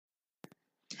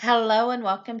Hello, and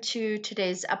welcome to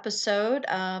today's episode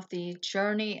of the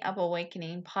Journey of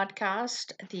Awakening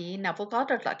podcast, the Neville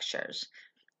Goddard Lectures.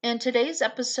 In today's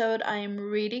episode, I am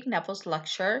reading Neville's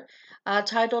lecture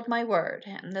titled My Word,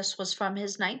 and this was from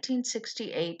his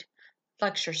 1968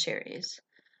 lecture series.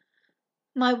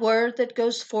 My word that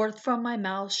goes forth from my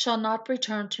mouth shall not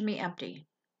return to me empty,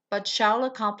 but shall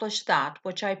accomplish that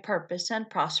which I purpose and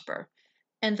prosper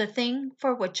in the thing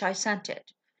for which I sent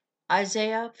it.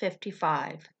 Isaiah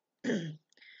 55.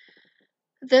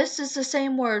 This is the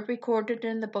same word recorded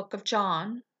in the book of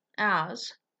John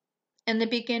as, "In the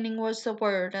beginning was the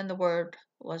Word, and the Word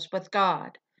was with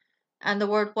God, and the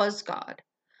Word was God.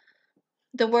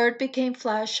 The Word became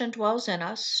flesh and dwells in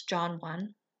us." John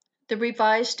 1. The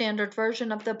Revised Standard Version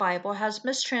of the Bible has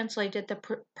mistranslated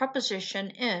the preposition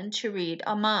in to read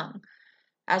among,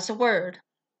 as the Word,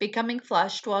 becoming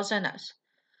flesh, dwells in us.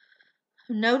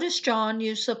 Notice John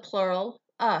used the plural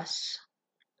us.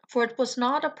 For it was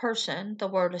not a person the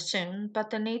Word assumed, but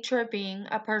the nature of being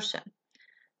a person.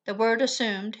 The Word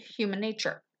assumed human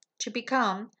nature, to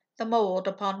become the mold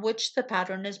upon which the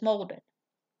pattern is molded.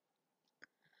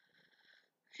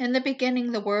 In the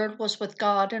beginning, the Word was with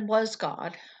God and was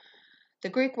God. The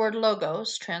Greek word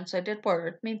logos, translated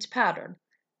word, means pattern,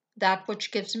 that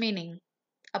which gives meaning,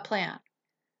 a plan.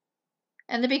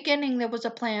 In the beginning, there was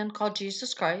a plan called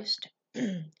Jesus Christ.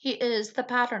 He is the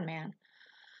pattern man,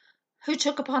 who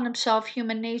took upon himself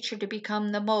human nature to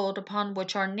become the mold upon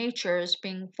which our nature is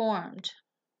being formed.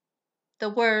 The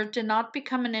Word did not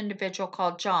become an individual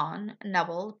called John,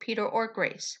 Neville, Peter, or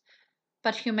Grace,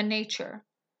 but human nature,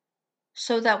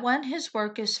 so that when his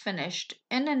work is finished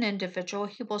in an individual,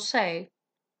 he will say,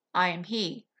 "I am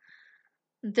he."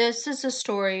 This is a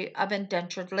story of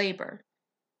indentured labor,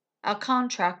 a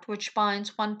contract which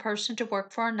binds one person to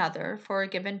work for another for a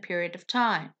given period of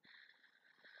time,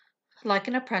 like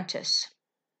an apprentice.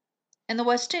 In the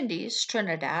West Indies,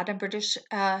 Trinidad, and British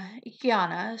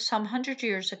Guiana, some 100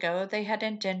 years ago, they had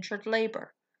indentured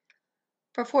labor.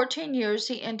 For 14 years,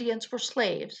 the Indians were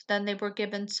slaves. Then they were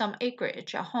given some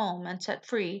acreage, a home, and set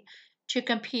free to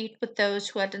compete with those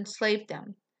who had enslaved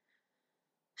them.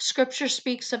 Scripture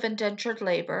speaks of indentured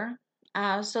labor,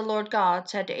 as the Lord God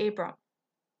said to Abram,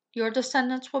 "Your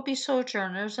descendants will be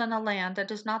sojourners in a land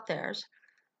that is not theirs.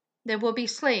 They will be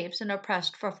slaves and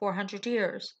oppressed for 400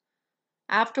 years.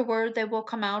 Afterward, they will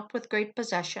come out with great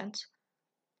possessions.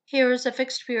 Here is a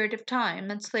fixed period of time,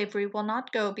 and slavery will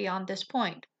not go beyond this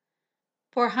point.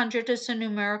 400 is the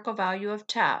numerical value of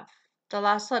Tav, the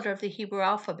last letter of the Hebrew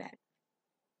alphabet,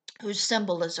 whose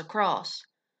symbol is a cross.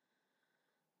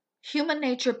 Human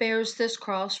nature bears this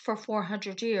cross for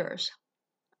 400 years.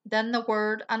 Then the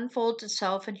Word unfolds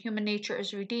itself and human nature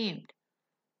is redeemed.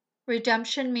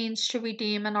 Redemption means to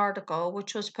redeem an article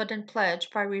which was put in pledge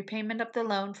by repayment of the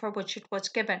loan for which it was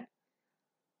given.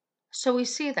 So we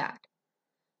see that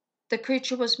the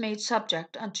creature was made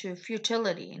subject unto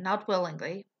futility, not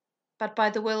willingly, but by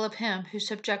the will of him who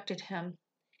subjected him,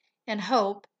 in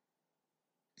hope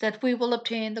that we will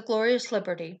obtain the glorious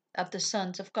liberty of the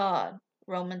sons of God.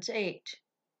 Romans 8.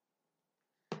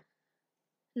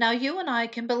 Now you and I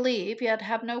can believe, yet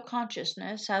have no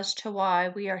consciousness as to why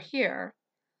we are here.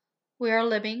 We are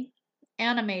living,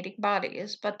 animating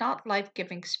bodies, but not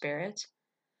life-giving spirits.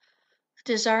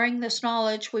 Desiring this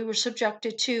knowledge, we were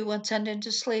subjected to and sent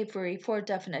into slavery for a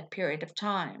definite period of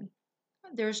time.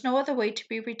 There is no other way to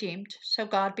be redeemed, so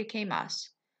God became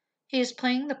us. He is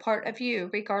playing the part of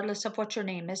you, regardless of what your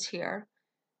name is here.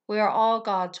 We are all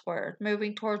God's Word,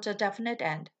 moving towards a definite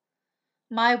end.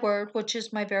 My word, which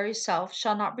is my very self,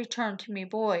 shall not return to me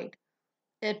void.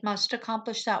 It must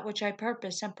accomplish that which I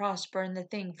purpose and prosper in the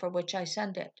thing for which I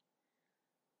send it.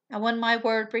 And when my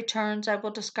word returns, I will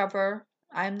discover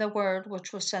I am the word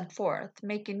which was sent forth,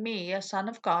 making me a son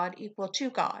of God equal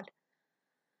to God.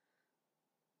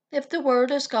 If the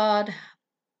word as God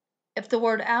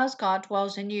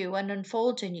dwells in you and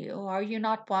unfolds in you, are you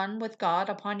not one with God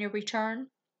upon your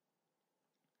return?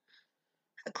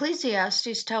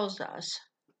 Ecclesiastes tells us,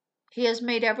 He has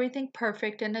made everything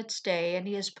perfect in its day, and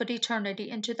He has put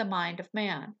eternity into the mind of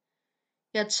man,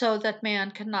 yet so that man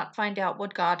cannot find out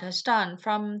what God has done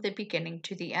from the beginning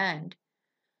to the end.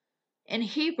 In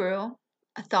Hebrew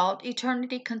thought,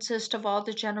 eternity consists of all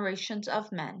the generations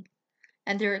of men,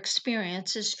 and their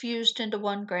experience is fused into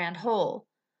one grand whole.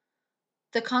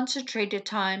 The concentrated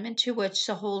time into which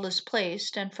the whole is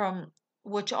placed, and from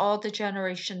which all the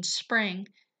generations spring,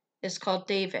 is called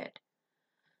David.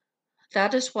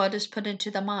 That is what is put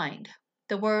into the mind.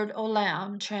 The word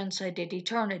olam, translated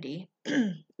eternity,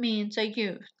 means a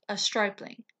youth, a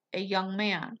stripling, a young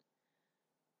man.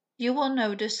 You will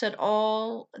notice that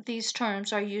all these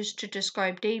terms are used to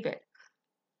describe David.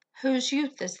 Whose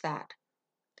youth is that?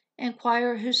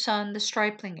 Inquire whose son the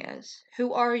stripling is.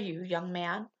 Who are you, young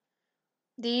man?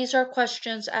 These are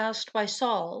questions asked by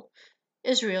Saul,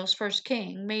 Israel's first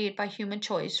king, made by human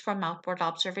choice from outward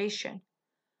observation.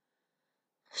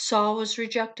 Saul was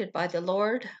rejected by the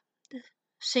Lord.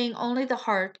 Seeing only the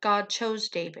heart, God chose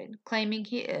David, claiming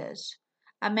he is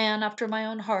a man after my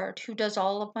own heart who does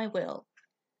all of my will.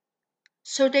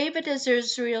 So David is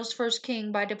Israel's first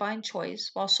king by divine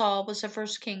choice, while Saul was the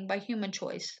first king by human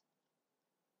choice.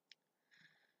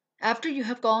 After you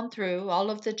have gone through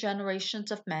all of the generations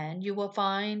of men, you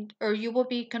will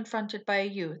be confronted by a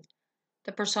youth,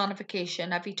 the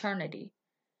personification of eternity,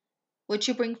 which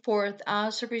you bring forth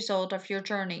as a result of your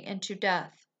journey into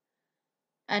death.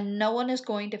 And no one is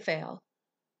going to fail,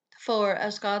 for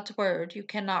as God's word, you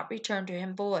cannot return to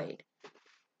him void,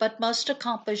 but must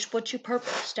accomplish what you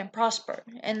purposed and prosper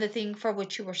in the thing for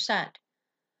which you were sent.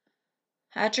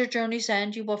 At your journey's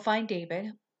end you will find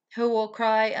David, who will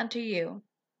cry unto you,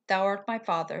 Thou art my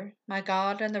Father, my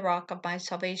God, and the rock of my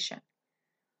salvation.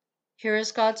 Here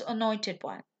is God's anointed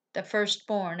one, the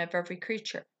firstborn of every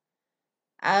creature.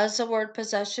 As the word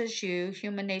possesses you,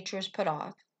 human nature is put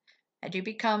off, and you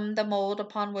become the mold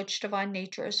upon which divine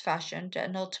nature is fashioned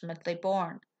and ultimately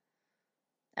born.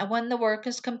 And when the work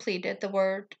is completed, the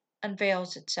word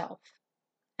unveils itself.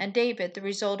 And David, the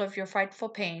result of your frightful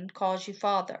pain, calls you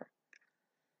Father.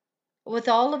 With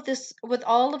all of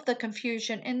the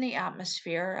confusion in the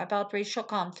atmosphere about racial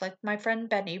conflict, my friend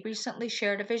Benny recently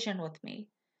shared a vision with me.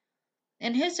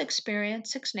 In his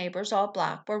experience, 6 neighbors, all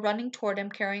black, were running toward him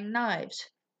carrying knives.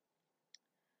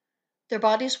 Their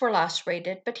bodies were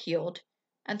lacerated but healed,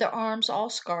 and their arms all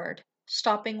scarred.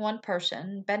 Stopping one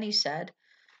person, Benny said,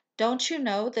 Don't you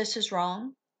know this is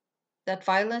wrong? That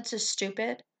violence is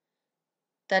stupid?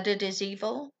 That it is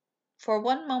evil? For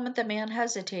one moment the man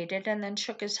hesitated and then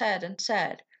shook his head and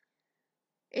said,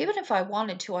 Even if I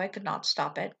wanted to, I could not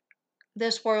stop it.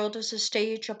 This world is a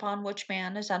stage upon which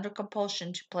man is under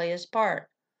compulsion to play his part.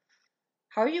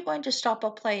 How are you going to stop a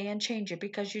play and change it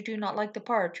because you do not like the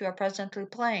part you are presently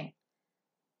playing?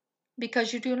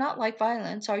 Because you do not like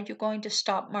violence, are you going to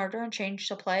stop murder and change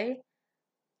the play?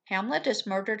 Hamlet is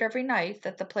murdered every night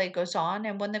that the play goes on,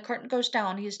 and when the curtain goes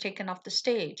down, he is taken off the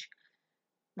stage.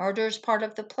 Murder is part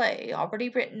of the play, already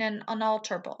written and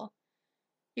unalterable.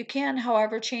 You can,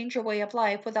 however, change your way of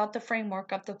life without the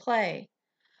framework of the play,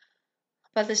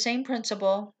 by the same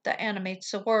principle that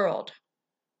animates the world.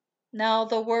 Now,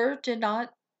 the Word did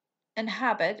not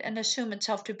inhabit and assume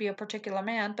itself to be a particular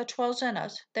man, but dwells in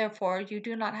us. Therefore, you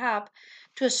do not have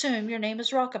to assume your name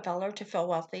is Rockefeller to feel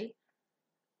wealthy,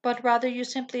 but rather you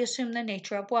simply assume the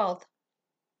nature of wealth.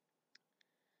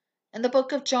 In the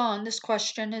book of John, this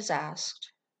question is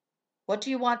asked: What do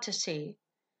you want to see?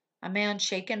 A man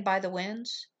shaken by the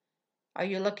winds? Are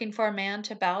you looking for a man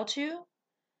to bow to?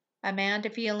 A man to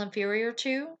feel inferior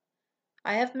to?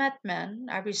 I have met men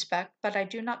I respect, but I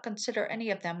do not consider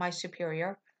any of them my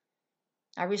superior.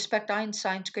 I respect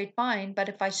Einstein's great mind, but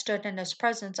if I stood in his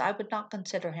presence, I would not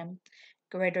consider him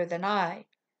greater than I.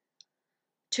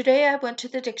 Today I went to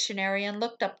the dictionary and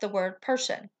looked up the word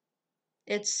person.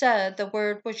 It said the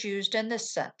word was used in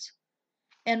this sense: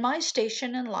 In my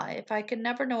station in life, I could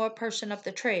never know a person of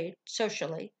the trade,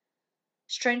 socially.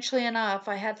 Strangely enough,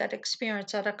 I had that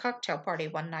experience at a cocktail party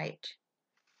one night.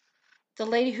 The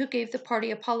lady who gave the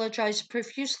party apologized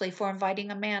profusely for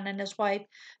inviting a man and his wife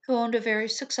who owned a very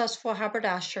successful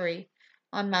haberdashery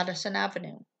on Madison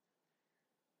Avenue.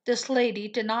 This lady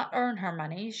did not earn her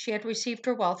money. She had received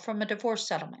her wealth from a divorce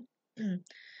settlement.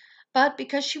 But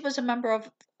because she was a member of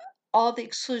all the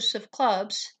exclusive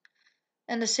clubs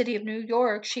in the city of New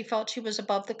York, she felt she was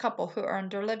above the couple who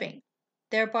earned their living,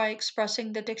 thereby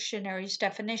expressing the dictionary's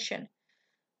definition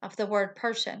of the word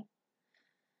person.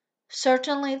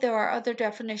 Certainly, there are other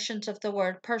definitions of the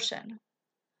word person.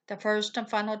 The first and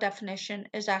final definition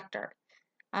is actor,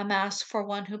 a mask for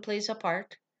one who plays a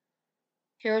part.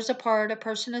 Here is a part a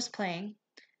person is playing.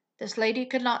 This lady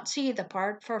could not see the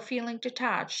part, for feeling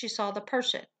detached, she saw the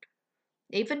person.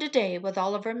 Even today, with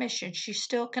all of her mission, she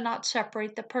still cannot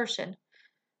separate the person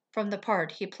from the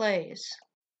part he plays.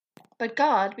 But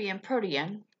God, being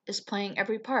protean, is playing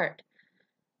every part.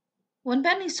 When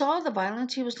Benny saw the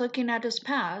violence, he was looking at his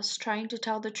past, trying to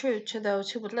tell the truth to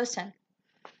those who would listen.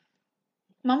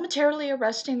 Momentarily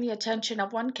arresting the attention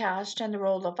of one cast in the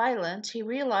role of violence, he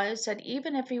realized that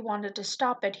even if he wanted to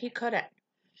stop it, he couldn't.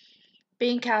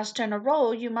 Being cast in a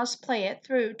role, you must play it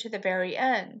through to the very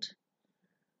end.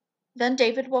 Then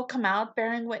David will come out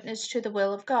bearing witness to the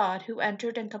will of God, who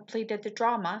entered and completed the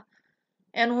drama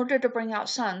in order to bring out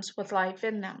sons with life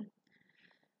in them.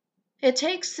 It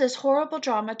takes this horrible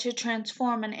drama to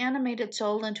transform an animated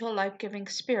soul into a life-giving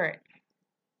spirit.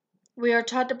 We are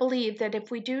taught to believe that if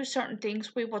we do certain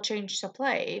things, we will change the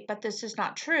play, but this is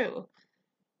not true.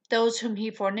 Those whom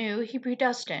he foreknew, he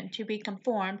predestined to be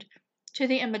conformed to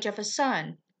the image of his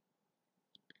Son.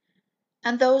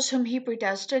 And those whom he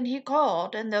predestined, he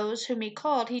called, and those whom he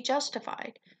called, he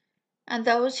justified, and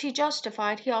those he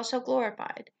justified, he also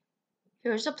glorified.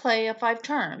 Here's a play of 5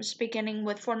 terms, beginning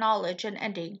with foreknowledge and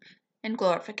ending in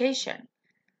glorification.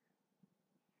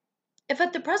 If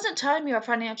at the present time you are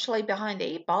financially behind the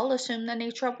 8 ball, assume the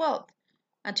nature of wealth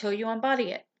until you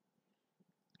embody it.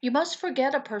 You must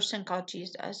forget a person called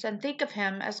Jesus and think of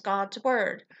him as God's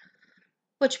Word,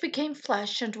 which became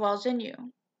flesh and dwells in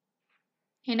you.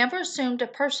 He never assumed a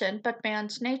person but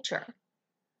man's nature.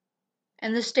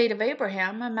 In the state of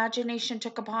Abraham, imagination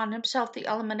took upon himself the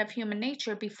element of human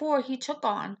nature before he took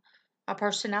on a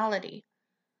personality.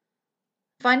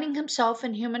 Finding himself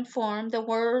in human form, the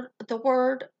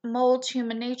Word molds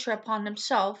human nature upon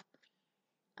himself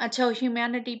until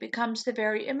humanity becomes the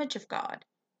very image of God.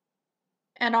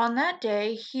 And on that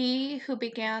day, he who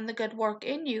began the good work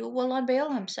in you will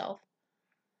unveil himself.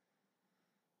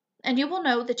 And you will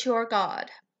know that you are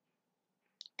God.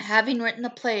 Having written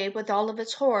the play with all of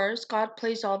its horrors, God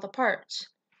plays all the parts.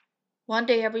 One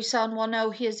day every son will know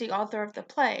he is the author of the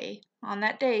play. On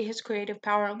that day his creative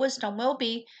power and wisdom will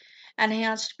be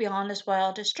enhanced beyond his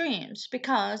wildest dreams,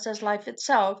 because, as life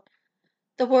itself,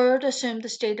 the Word assumed the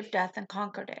state of death and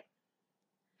conquered it.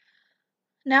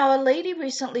 Now, a lady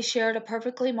recently shared a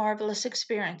perfectly marvelous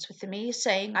experience with me,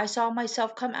 saying, I saw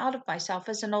myself come out of myself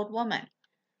as an old woman,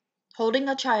 holding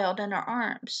a child in her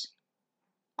arms.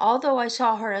 Although I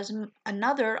saw her as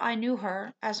another, I knew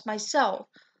her as myself.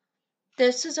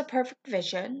 This is a perfect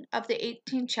vision of the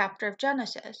 18th chapter of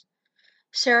Genesis.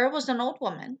 Sarah was an old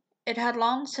woman. It had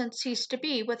long since ceased to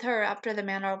be with her after the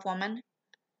manner of woman.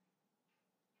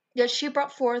 Yet she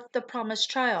brought forth the promised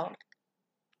child.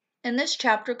 In this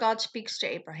chapter, God speaks to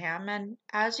Abraham, and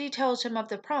as he tells him of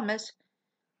the promise,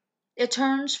 it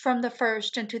turns from the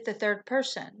first into the third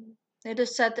person. It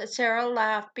is said that Sarah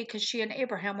laughed because she and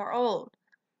Abraham were old.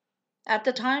 At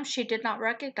the time, she did not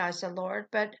recognize the Lord,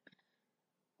 but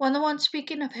when the one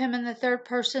speaking of him in the third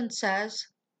person says,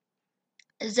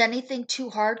 Is anything too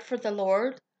hard for the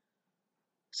Lord?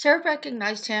 Sarah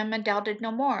recognized him and doubted no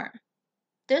more.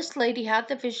 This lady had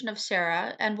the vision of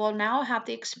Sarah and will now have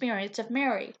the experience of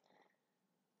Mary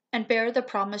and bear the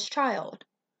promised child.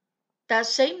 That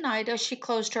same night, as she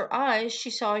closed her eyes, she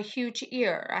saw a huge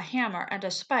ear, a hammer, and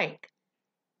a spike.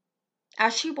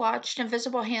 As she watched,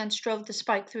 invisible hands drove the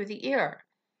spike through the ear.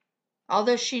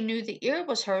 Although she knew the ear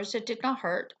was hers, it did not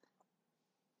hurt.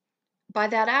 By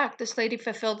that act, this lady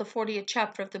fulfilled the 40th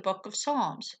chapter of the book of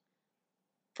Psalms.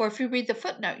 For if you read the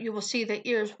footnote, you will see that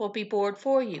ears will be bored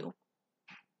for you.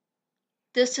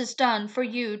 This is done for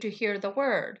you to hear the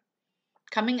word,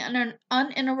 coming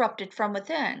uninterrupted from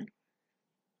within.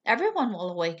 Everyone will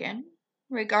awaken,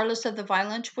 regardless of the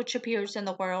violence which appears in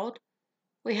the world.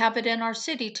 We have it in our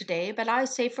city today, but I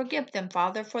say, Forgive them,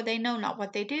 Father, for they know not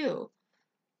what they do.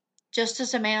 Just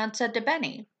as a man said to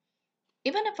Benny,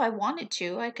 Even if I wanted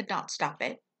to, I could not stop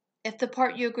it. If the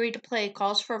part you agree to play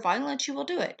calls for violence, you will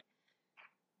do it.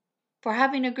 For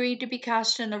having agreed to be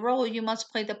cast in the role, you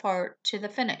must play the part to the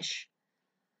finish.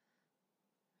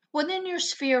 Within your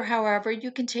sphere, however,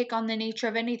 you can take on the nature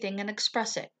of anything and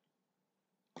express it.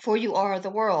 For you are the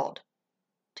world.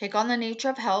 Take on the nature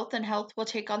of health, and health will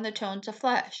take on the tones of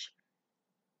flesh.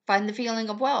 Find the feeling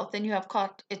of wealth, and you have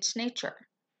caught its nature.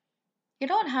 You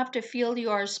don't have to feel you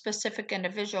are a specific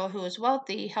individual who is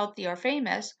wealthy, healthy, or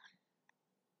famous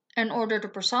in order to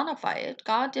personify it.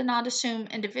 God did not assume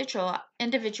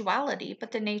individuality,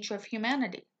 but the nature of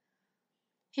humanity.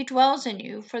 He dwells in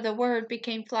you, for the Word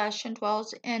became flesh and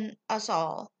dwells in us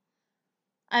all.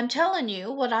 I'm telling you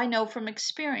what I know from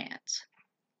experience.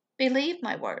 Believe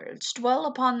my words, dwell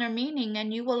upon their meaning,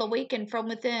 and you will awaken from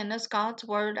within as God's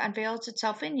Word unveils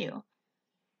itself in you.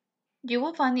 You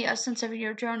will find the essence of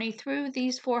your journey through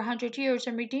these 400 years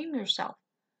and redeem yourself.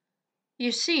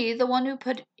 You see, the one who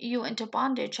put you into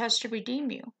bondage has to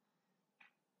redeem you.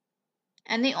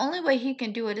 And the only way he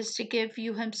can do it is to give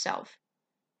you himself.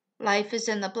 Life is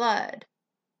in the blood.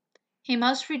 He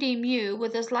must redeem you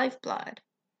with his lifeblood.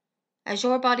 As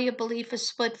your body of belief is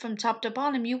split from top to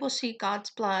bottom, you will see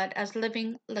God's blood as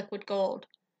living liquid gold.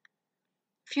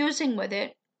 Fusing with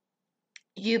it,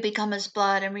 you become his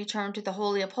blood and return to the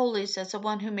Holy of Holies as the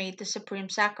one who made the supreme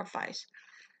sacrifice.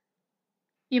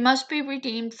 You must be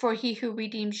redeemed, for he who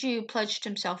redeems you pledged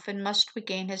himself and must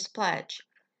regain his pledge.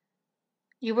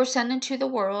 You were sent into the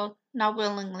world, not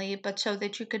willingly, but so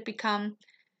that you could become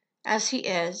as He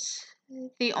is.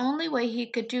 The only way He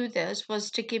could do this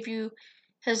was to give you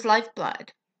His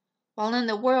lifeblood. While in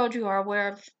the world, you are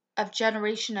aware of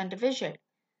generation and division.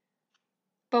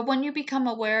 But when you become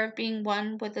aware of being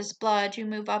one with His blood, you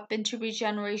move up into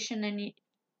regeneration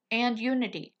and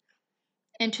unity,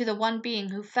 into the one being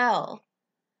who fell.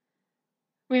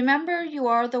 Remember, you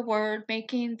are the Word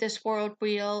making this world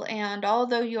real, and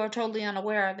although you are totally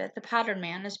unaware of it, the pattern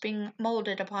man is being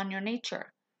molded upon your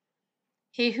nature.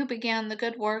 He who began the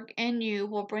good work in you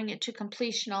will bring it to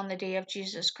completion on the day of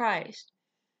Jesus Christ.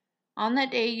 On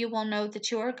that day you will know that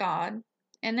you are God.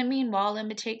 In the meanwhile,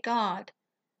 imitate God.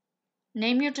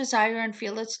 Name your desire and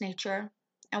feel its nature.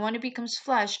 And when it becomes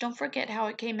flesh, don't forget how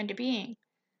it came into being.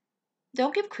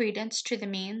 Don't give credence to the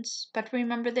means, but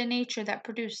remember the nature that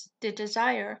produced the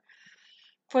desire.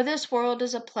 For this world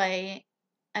is a play,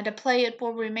 and a play it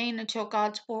will remain until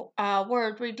God's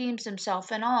word redeems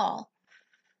himself in all.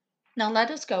 Now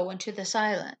let us go into the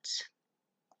silence.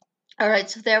 All right,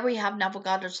 so there we have Neville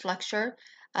Goddard's lecture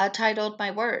titled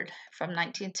My Word from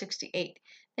 1968.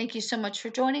 Thank you so much for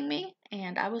joining me,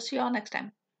 and I will see you all next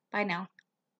time. Bye now.